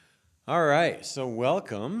All right, so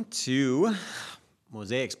welcome to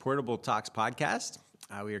Mosaic's Portable Talks podcast.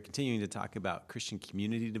 We are continuing to talk about Christian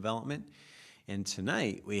community development, and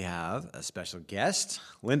tonight we have a special guest,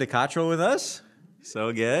 Lynda Cottrill, with us.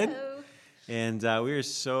 So good. Hello. And we are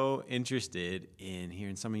so interested in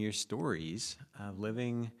hearing some of your stories of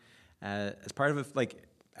living as part of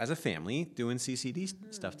as a family doing CCD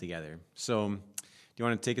stuff together. So, do you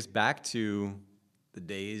want to take us back to the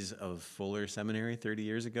days of Fuller Seminary 30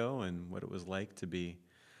 years ago and what it was like to be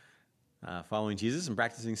following Jesus and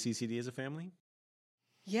practicing CCD as a family?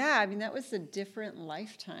 Yeah, I mean, that was a different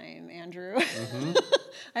lifetime, Andrew.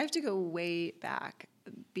 I have to go way back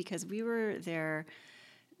because we were there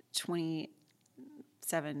at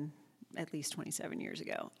least 27 years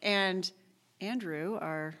ago. And Andrew,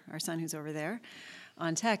 our son who's over there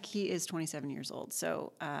on tech, he is 27 years old.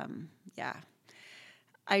 So, yeah.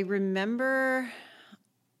 I remember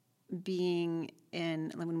being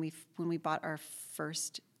when we bought our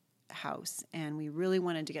first house, and we really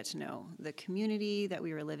wanted to get to know the community that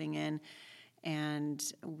we were living in, and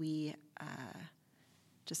we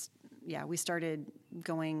we started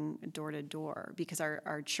going door to door because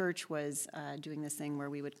our church was doing this thing where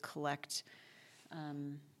we would collect.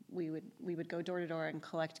 We would go door to door and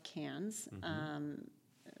collect cans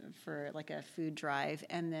for like a food drive,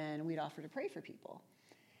 and then we'd offer to pray for people.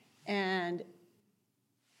 And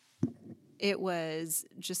it was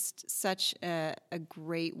just such a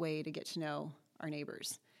great way to get to know our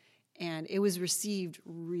neighbors. And it was received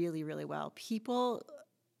really, really well. People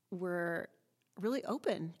were really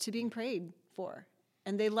open to being prayed for,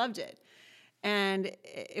 and they loved it. And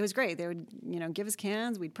it was great. They would, give us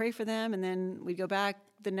cans, we'd pray for them, and then we'd go back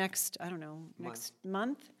the next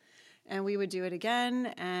month, and we would do it again.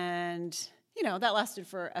 And, that lasted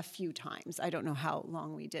for a few times. I don't know how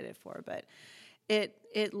long we did it for, but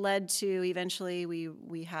it led to eventually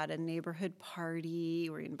we had a neighborhood party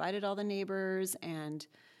where we invited all the neighbors, and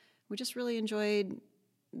we just really enjoyed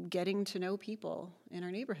getting to know people in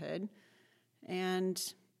our neighborhood.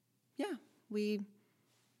 And yeah, we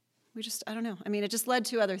just, I don't know. I mean, it just led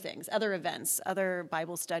to other things, other events, other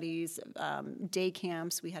Bible studies, day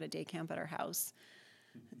camps. We had a day camp at our house.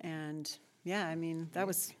 And yeah, I mean, that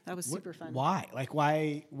was super fun. Why?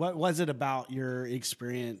 What was it about your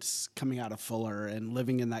experience coming out of Fuller and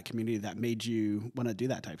living in that community that made you want to do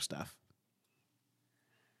that type of stuff?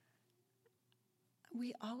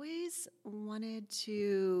 We always wanted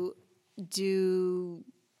to do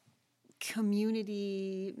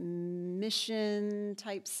community mission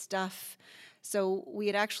type stuff. So we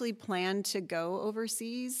had actually planned to go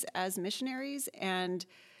overseas as missionaries, and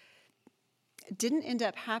didn't end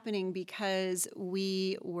up happening because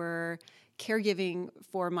we were caregiving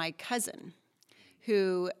for my cousin,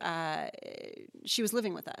 who she was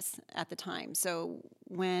living with us at the time. So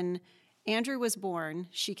when Andrew was born,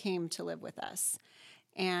 she came to live with us.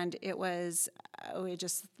 And it was,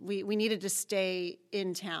 we needed to stay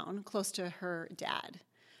in town close to her dad.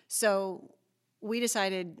 So we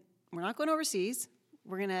decided we're not going overseas.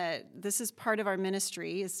 This is part of our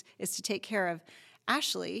ministry is to take care of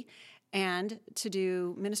Ashley and to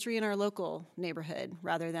do ministry in our local neighborhood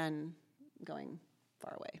rather than going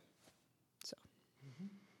far away. So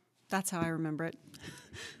that's how I remember it.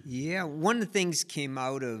 Yeah, one of the things came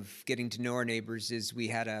out of getting to know our neighbors is we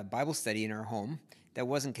had a Bible study in our home that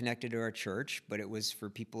wasn't connected to our church, but it was for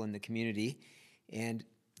people in the community. And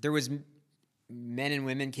there was men and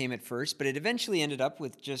women came at first, but it eventually ended up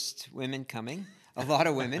with just women coming, a lot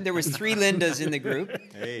of women. There was 3 Lyndas in the group.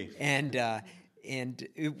 Hey. And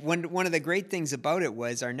one of the great things about it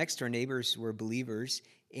was our next door neighbors were believers,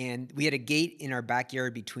 and we had a gate in our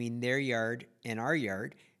backyard between their yard and our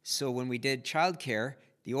yard. So when we did childcare,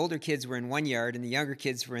 the older kids were in one yard and the younger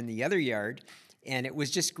kids were in the other yard. And it was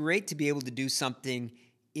just great to be able to do something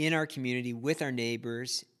in our community with our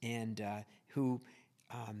neighbors, and who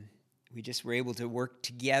we just were able to work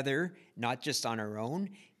together, not just on our own.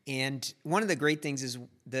 And one of the great things is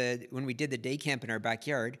when we did the day camp in our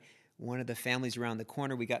backyard, one of the families around the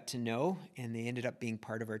corner we got to know, and they ended up being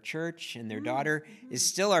part of our church, and their daughter is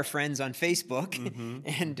still our friends on Facebook.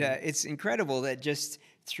 And it's incredible that just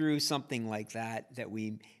through something like that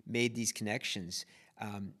we made these connections.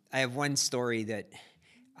 I have one story that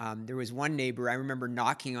there was one neighbor, I remember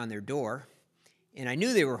knocking on their door, and I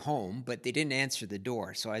knew they were home, but they didn't answer the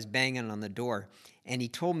door, so I was banging on the door, and he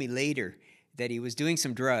told me later that he was doing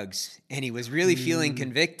some drugs, and he was really feeling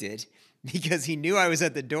convicted, because he knew I was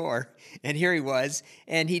at the door, and here he was,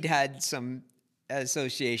 and he'd had some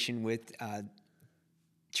association with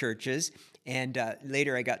churches, and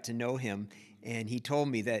later I got to know him, and he told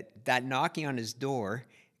me that knocking on his door,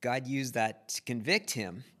 God used that to convict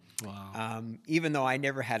him, Wow. even though I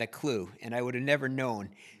never had a clue, and I would have never known.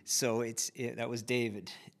 So that was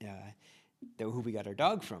David, who we got our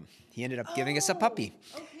dog from. He ended up giving us a puppy.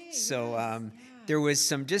 Okay. So there was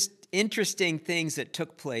some just interesting things that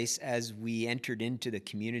took place as we entered into the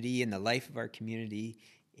community and the life of our community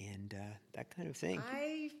and that kind of thing.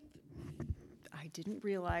 I didn't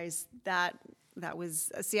realize that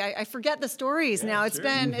was. See, I forget the stories now. It's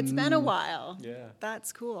been a while. Yeah.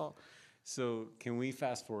 That's cool. So can we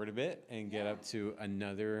fast forward a bit and get up to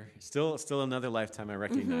still another lifetime I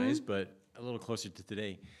recognize, but a little closer to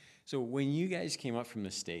today. So when you guys came up from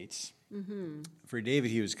the States, for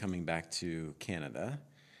David, he was coming back to Canada.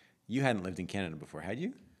 You hadn't lived in Canada before, had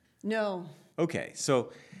you? No. Okay,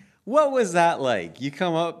 so what was that like? You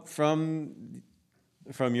come up from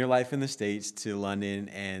your life in the States to London,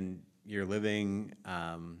 and you're living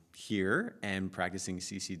here and practicing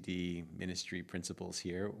CCD ministry principles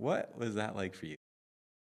here. What was that like for you?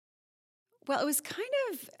 Well, it was kind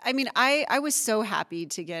of, I mean, I was so happy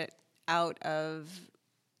to get out of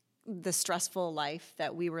the stressful life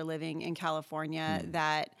that we were living in California,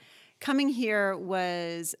 that coming here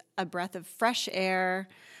was a breath of fresh air.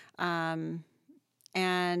 And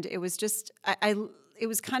it was just, it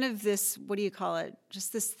was kind of this, what do you call it?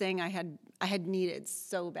 Just this thing I had needed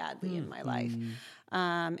so badly in my life.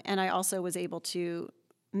 And I also was able to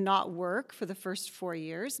not work for the first 4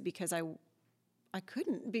 years because I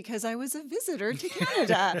couldn't, because I was a visitor to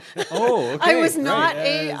Canada. Oh, okay. I was not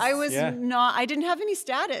right. I didn't have any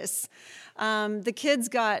status. The kids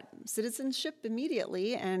got citizenship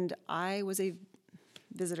immediately, and I was a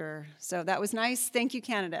visitor. So that was nice. Thank you,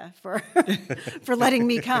 Canada, for for letting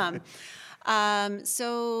me come.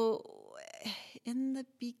 So in the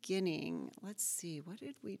beginning, let's see, what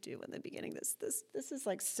did we do in the beginning? This is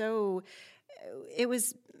like so. It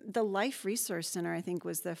was the Life Resource Center, I think,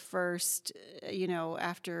 was the first,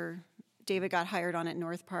 after David got hired on at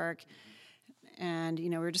North Park. And, we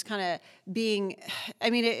were just kind of being,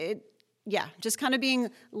 just kind of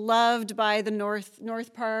being loved by the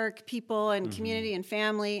North Park people and community and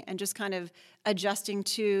family, and just kind of adjusting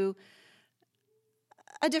to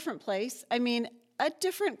a different place. I mean, a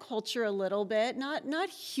different culture a little bit, not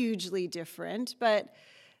hugely different, but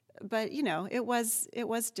it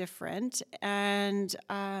was different, and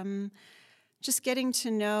just getting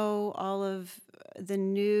to know all of the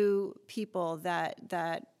new people that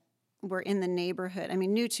were in the neighborhood. I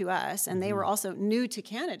mean, new to us, and they were also new to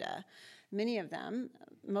Canada. Many of them,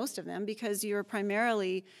 most of them, because we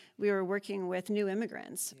were working with new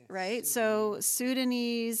immigrants, yes, right? So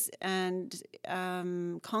Sudanese and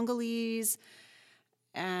Congolese.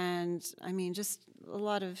 And I mean, just a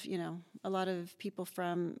lot of people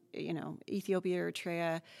from, Ethiopia,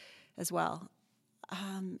 Eritrea as well.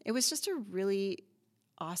 It was just a really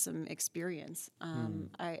awesome experience.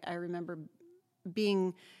 I remember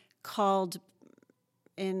being called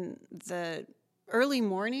in the early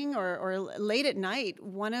morning or late at night.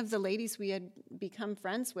 One of the ladies we had become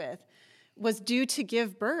friends with was due to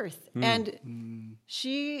give birth. And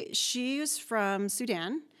she is from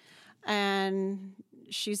Sudan, and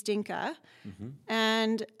she's Dinka,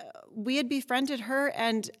 and we had befriended her,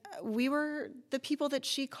 and we were the people that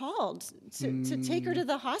she called to take her to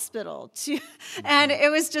the hospital. And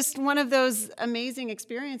it was just one of those amazing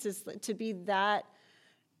experiences to be that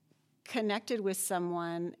connected with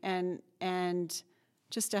someone and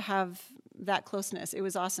just to have that closeness. It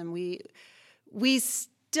was awesome. We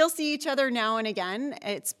still see each other now and again.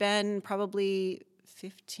 It's been probably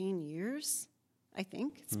 15 years. I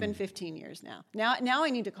think it's been 15 years now. Now I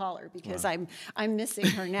need to call her because I'm missing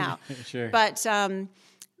her now. Sure. But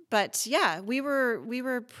yeah, we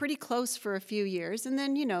were pretty close for a few years, and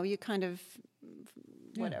then you kind of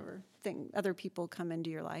whatever thing, other people come into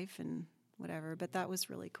your life and whatever. But that was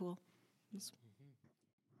really cool.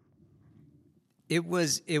 It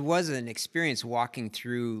was an experience walking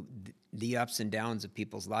through the ups and downs of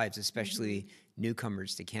people's lives, especially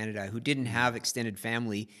newcomers to Canada who didn't have extended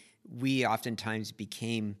family. We oftentimes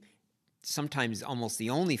became sometimes almost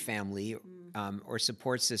the only family or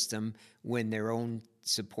support system when their own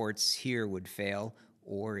supports here would fail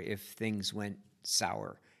or if things went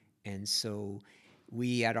sour. And so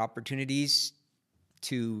we had opportunities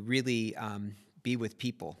to really be with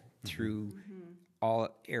people through all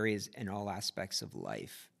areas and all aspects of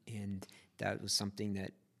life. And that was something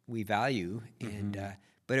that we value. And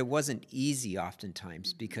but it wasn't easy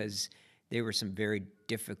oftentimes because there were some very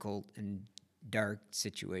difficult and dark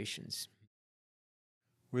situations.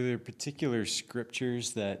 Were there particular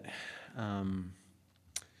scriptures that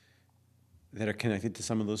that are connected to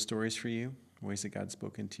some of those stories for you? Ways that God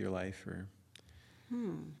spoke into your life or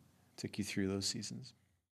took you through those seasons?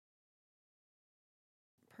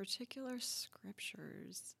 particular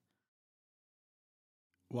scriptures.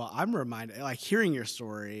 Well, I'm reminded, like hearing your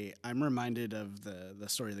story, I'm reminded of the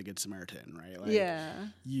story of the Good Samaritan, right? Like, Yeah.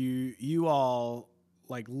 You all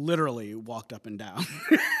like literally walked up and down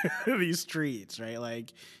these streets, right?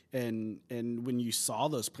 Like, and when you saw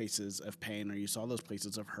those places of pain, or you saw those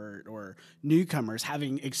places of hurt, or newcomers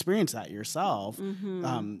having experienced that yourself,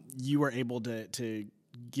 you were able to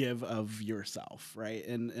give of yourself, right?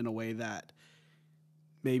 In a way that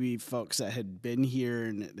maybe folks that had been here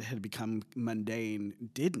and it had become mundane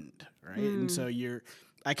didn't, right? And so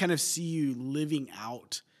I kind of see you living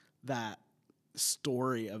out that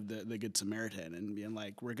story of the Good Samaritan and being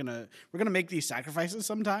like, we're gonna make these sacrifices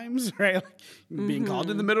sometimes, right? Like being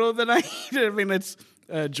called in the middle of the night. I mean, it's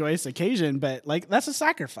a joyous occasion, but like that's a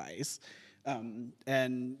sacrifice.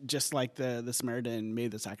 And just like the Samaritan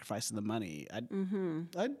made the sacrifice of the money, I'd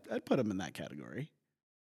put him in that category.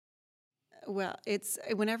 Well, it's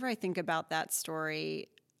whenever I think about that story,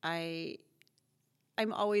 I'm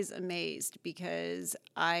always amazed because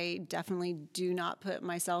I definitely do not put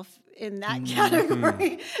myself in that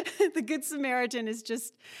category. The Good Samaritan is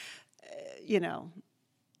just,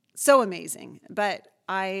 so amazing. But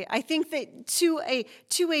I think that to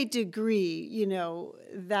a degree,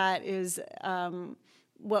 that is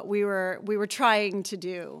what we were trying to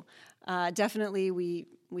do. Definitely, we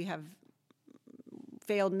have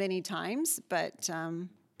failed many times, but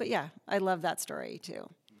yeah, I love that story too.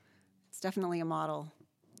 It's definitely a model.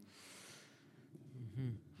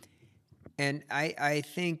 And I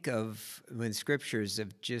think of when scriptures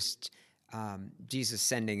of just Jesus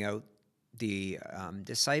sending out the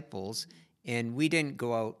disciples, and we didn't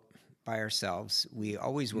go out by ourselves. We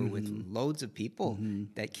always were with loads of people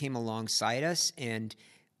that came alongside us. And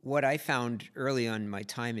what I found early on in my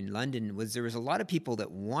time in London was there was a lot of people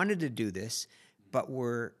that wanted to do this, but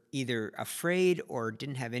were either afraid or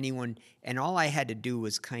didn't have anyone. And all I had to do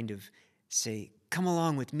was kind of say, come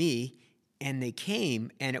along with me. And they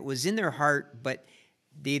came, and it was in their heart, but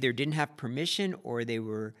they either didn't have permission or they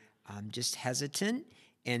were just hesitant.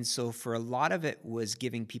 And so for a lot of it was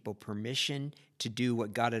giving people permission to do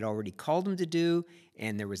what God had already called them to do,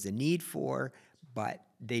 and there was a need for, but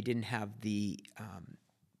they didn't have the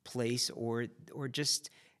place or just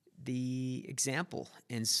the example.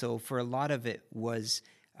 And so for a lot of it was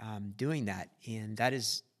doing that. And that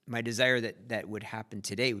is my desire that would happen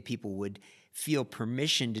today. People would feel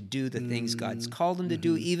permission to do the things God's called them to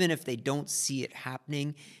do, even if they don't see it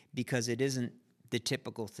happening, because it isn't the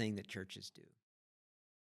typical thing that churches do.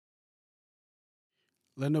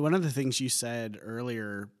 Lynda, one of the things you said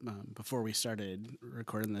earlier before we started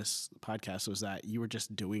recording this podcast was that you were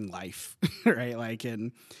just doing life, right? Like,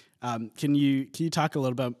 and can you talk a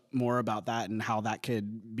little bit more about that and how that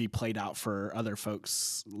could be played out for other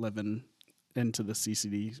folks living into the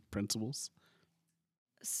CCD principles?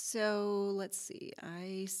 So let's see.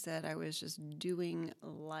 I said I was just doing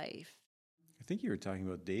life. I think you were talking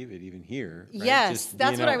about David even here. Right? Yes, just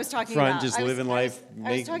that's what I was talking about. Just living life.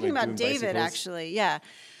 I was talking about David, actually. Yeah.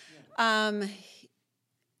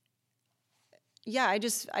 Yeah, I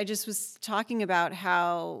just was talking about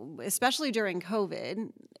how, especially during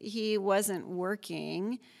COVID, he wasn't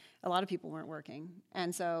working. A lot of people weren't working.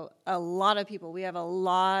 And so we have a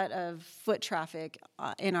lot of foot traffic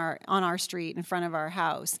on our street in front of our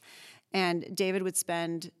house. And David would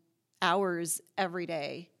spend hours every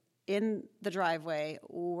day in the driveway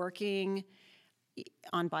working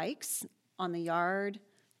on bikes, on the yard,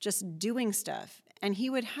 just doing stuff. And he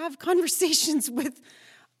would have conversations with,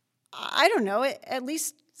 I don't know, at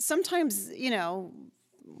least sometimes, I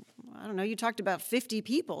don't know, you talked about 50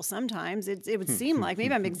 people sometimes. It would seem like,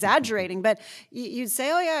 maybe I'm exaggerating, but you'd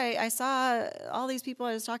say, oh yeah, I saw all these people.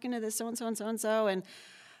 I was talking to this so-and-so and so-and-so. And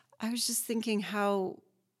I was just thinking how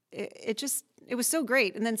it was so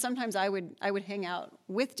great. And then sometimes I would hang out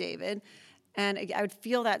with David and I would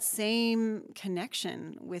feel that same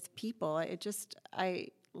connection with people. I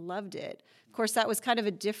loved it. Of course, that was kind of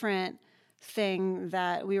a different thing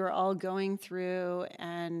that we were all going through,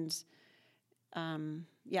 and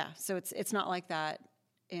so it's not like that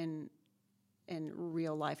in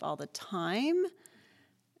real life all the time.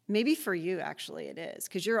 Maybe for you, actually, it is,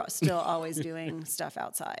 because you're still always doing stuff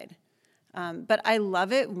outside. But I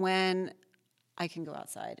love it when I can go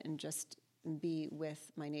outside and just be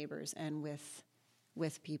with my neighbors and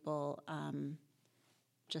with people,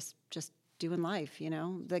 just doing life.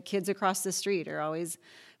 The kids across the street are always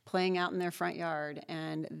playing out in their front yard,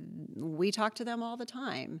 and we talk to them all the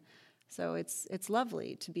time. So it's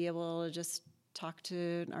lovely to be able to just talk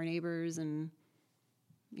to our neighbors, and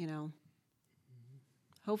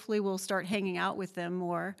hopefully we'll start hanging out with them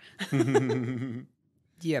more.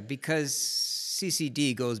 Yeah, because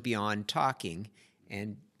CCD goes beyond talking,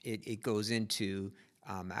 and it goes into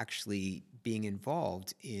actually being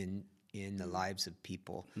involved in the lives of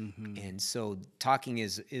people. And so talking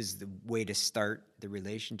is the way to start the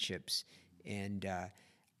relationships. And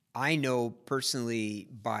I know personally,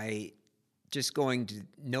 by just going to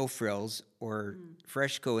No Frills or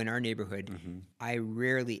Freshco in our neighborhood, I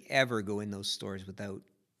rarely ever go in those stores without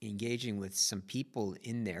engaging with some people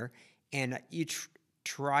in there. And you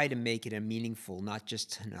try to make it a meaningful, not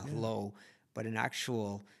just an hello, but an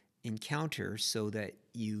actual encounter, so that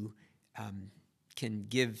you can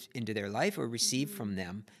give into their life or receive from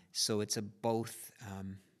them. So it's a both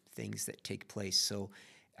things that take place. So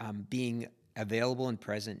being available and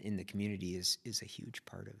present in the community is a huge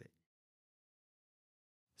part of it.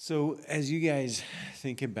 So as you guys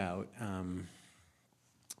think about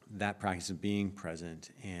that practice of being present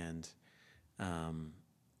and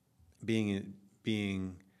being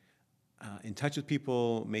in touch with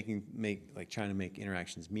people, trying to make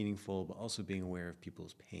interactions meaningful, but also being aware of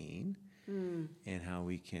people's pain and how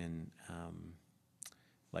we can,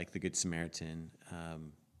 like the Good Samaritan,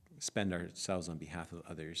 spend ourselves on behalf of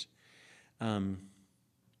others.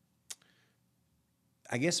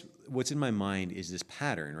 I guess what's in my mind is this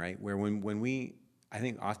pattern, right? Where I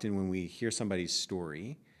think often when we hear somebody's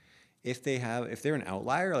story, if they're an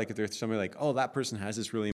outlier, like if they're somebody like, oh, that person has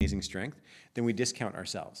this really amazing strength, then we discount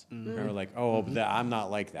ourselves. And we're like, oh, but I'm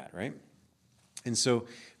not like that, right? And so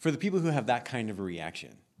for the people who have that kind of a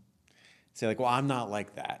reaction, say like, well, I'm not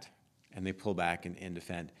like that, and they pull back and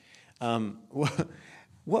defend.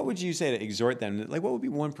 What would you say to exhort them? Like, what would be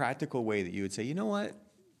one practical way that you would say, you know what?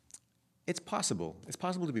 It's possible. It's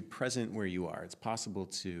possible to be present where you are. It's possible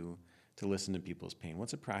to listen to people's pain.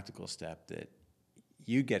 What's a practical step that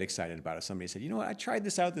you get excited about if somebody said, you know what, I tried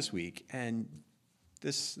this out this week, and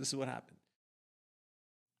this is what happened?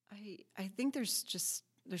 I think there's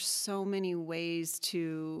so many ways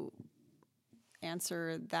to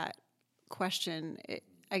answer that question.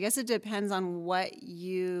 I guess it depends on what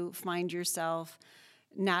you find yourself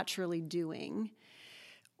naturally doing,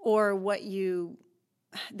 or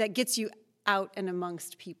that gets you out and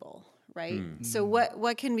amongst people, right? So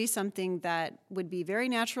what can be something that would be very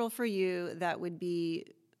natural for you, that would be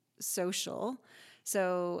social?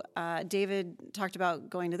 So David talked about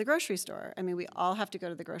going to the grocery store. I mean, we all have to go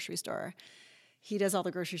to the grocery store. He does all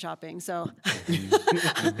the grocery shopping, so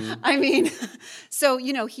I mean, so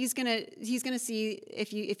he's gonna see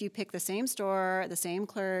if you pick the same store, the same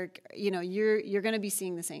clerk, you're gonna be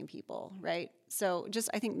seeing the same people, right? So just,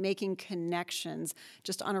 I think, making connections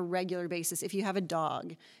just on a regular basis. If you have a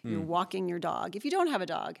dog, you're walking your dog. If you don't have a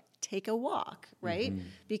dog, take a walk, right?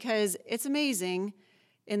 Because it's amazing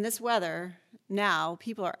in this weather now.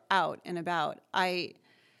 People are out and about.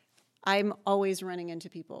 I'm always running into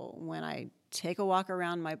people when I take a walk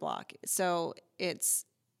around my block. So it's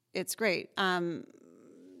great.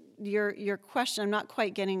 Your question, I'm not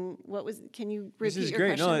quite getting, can you repeat your question? This is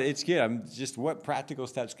great. No, it's good. I'm just, what practical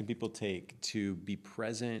steps can people take to be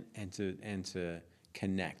present and to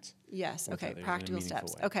connect? Yes. Okay. Practical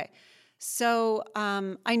steps. Way? Okay. So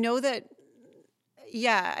I know that,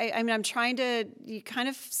 I mean, I'm trying to, kind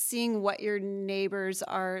of seeing what your neighbors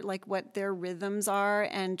are, like what their rhythms are,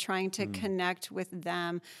 and trying to connect with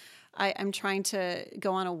them. I'm trying to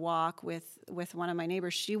go on a walk with one of my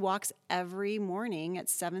neighbors. She walks every morning at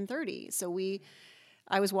 7:30. So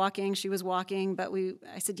I was walking, she was walking, but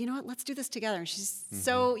I said, you know what, let's do this together. And she's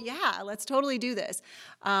so, yeah, let's totally do this.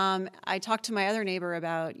 I talked to my other neighbor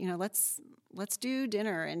about, let's do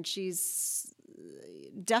dinner, and she's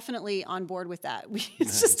definitely on board with that.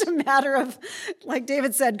 It's just a matter of, like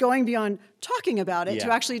David said, going beyond talking about it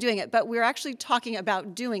to actually doing it. But we're actually talking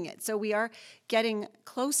about doing it. So we are getting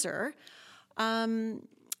closer.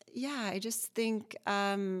 I just think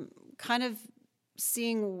kind of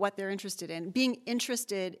seeing what they're interested in, being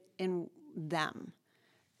interested in them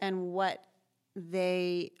and what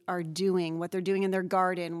they are doing, what they're doing in their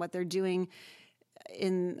garden, what they're doing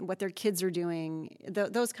in what their kids are doing,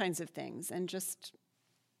 those kinds of things. And just,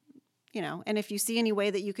 and if you see any way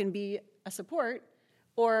that you can be a support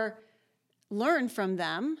or learn from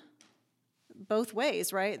them, both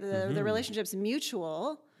ways, right? The relationship's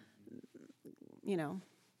mutual, I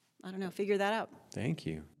don't know, figure that out. Thank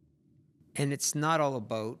you. And it's not all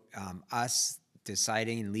about us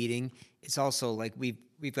deciding and leading. It's also like we've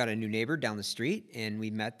got a new neighbor down the street, and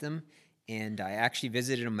we met them. And I actually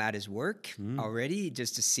visited him at his work already,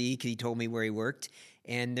 just to see, because he told me where he worked.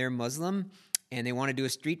 And they're Muslim, and they want to do a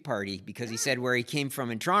street party, because he said where he came from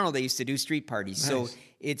in Toronto, they used to do street parties. Nice. So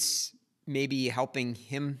it's maybe helping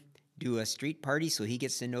him do a street party so he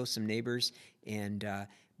gets to know some neighbors, and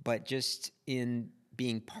but just in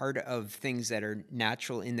being part of things that are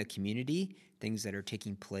natural in the community, things that are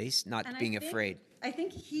taking place, not being afraid. I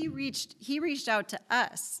think he reached out to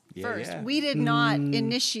us first. Yeah. We did not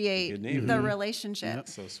initiate neighbor. the relationship. Yep.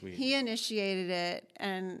 So sweet. He initiated it,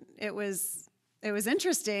 and it was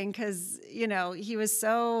interesting because he was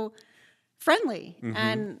so friendly,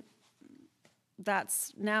 and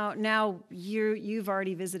that's now you've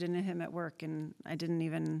already visited him at work, and I didn't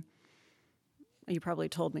even. You probably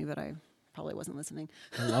told me, but I probably wasn't listening.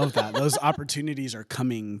 I love that. Those opportunities are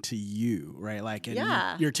coming to you, right? Like,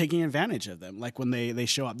 and you're taking advantage of them. Like when they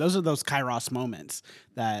show up, those are those Kairos moments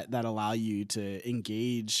that allow you to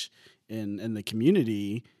engage in the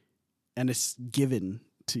community, and it's given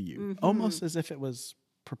to you, almost as if it was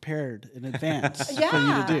prepared in advance for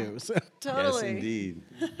you to do. So. Totally. Yes, indeed.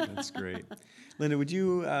 That's great. Lynda, would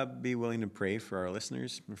you be willing to pray for our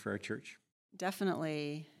listeners and for our church?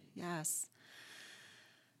 Definitely. Yes.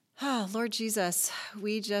 Oh, Lord Jesus,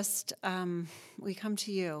 we just, we come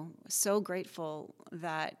to you so grateful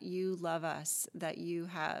that you love us, that you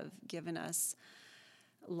have given us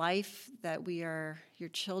life, that we are your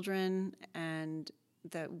children, and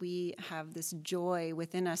that we have this joy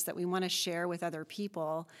within us that we want to share with other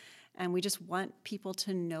people. And we just want people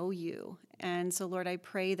to know you. And so, Lord, I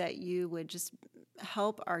pray that you would just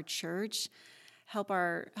help our church, help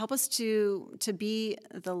us to be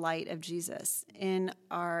the light of Jesus in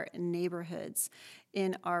our neighborhoods,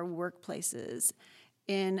 in our workplaces,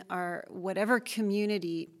 in our whatever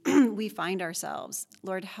community we find ourselves.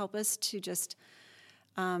 Lord, help us to just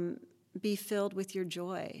be filled with your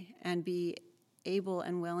joy and be able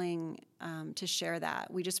and willing to share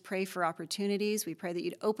that. We just pray for opportunities. We pray that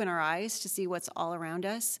you'd open our eyes to see what's all around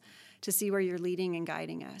us, to see where you're leading and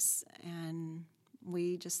guiding us. And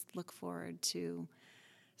we just look forward to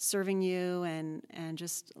serving you and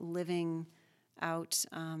just living out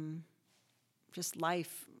just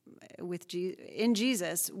life in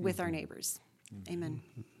Jesus with our neighbors. Amen.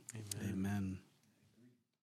 Amen.